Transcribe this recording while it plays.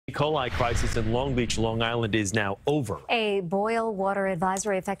Coli crisis in Long Beach, Long Island is now over. A boil water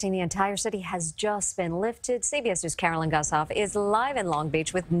advisory affecting the entire city has just been lifted. CBS News' Carolyn Gusoff is live in Long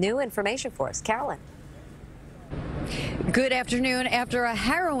Beach with new information for us. Carolyn. Good afternoon. After a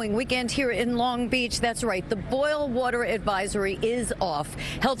harrowing weekend here in Long Beach, that's right, the boil water advisory is off.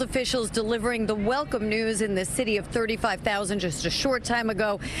 Health officials delivering the welcome news in the city of 35,000 just a short time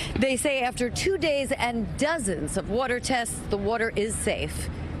ago. They say after 2 days and dozens of water tests, the water is safe.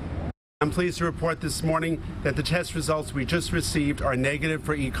 I'm pleased to report this morning that the test results we just received are negative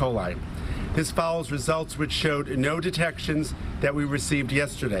for E. coli. This follows results which showed no detections that we received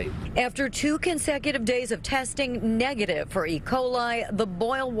yesterday. After 2 consecutive days of testing negative for E. coli, the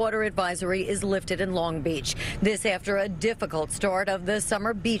boil water advisory is lifted in Long Beach. This after a difficult start of the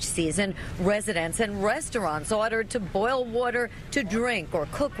summer beach season. Residents and restaurants ordered to boil water to drink or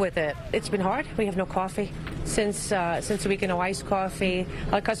cook with it. It's been hard. We have no coffee since the weekend, no iced coffee.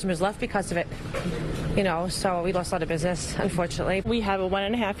 A lot of customers left because of it. So we lost a lot of business, unfortunately. We have a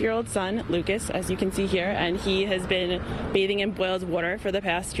 1.5-year-old son, Lucas, as you can see here, and he has been bathing in boiled water for the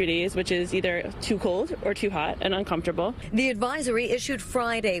past 2 days, which is either too cold or too hot and uncomfortable. The advisory issued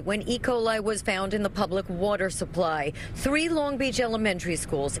Friday when E. coli was found in the public water supply. 3 Long Beach elementary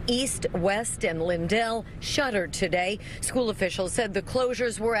schools, East, West, and Lindell, shuttered today. School officials said the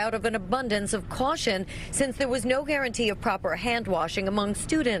closures were out of an abundance of caution since there was no guarantee of proper hand washing among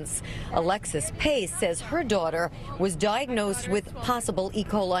students. Alexis Pace says her daughter was diagnosed with possible E.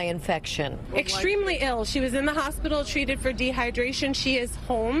 coli infection. Extremely ill. She was in the hospital treated for dehydration. She is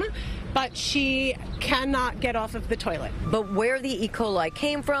home, but she cannot get off of the toilet. But where the E. coli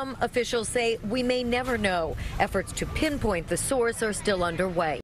came from, officials say we may never know. Efforts to pinpoint the source are still underway.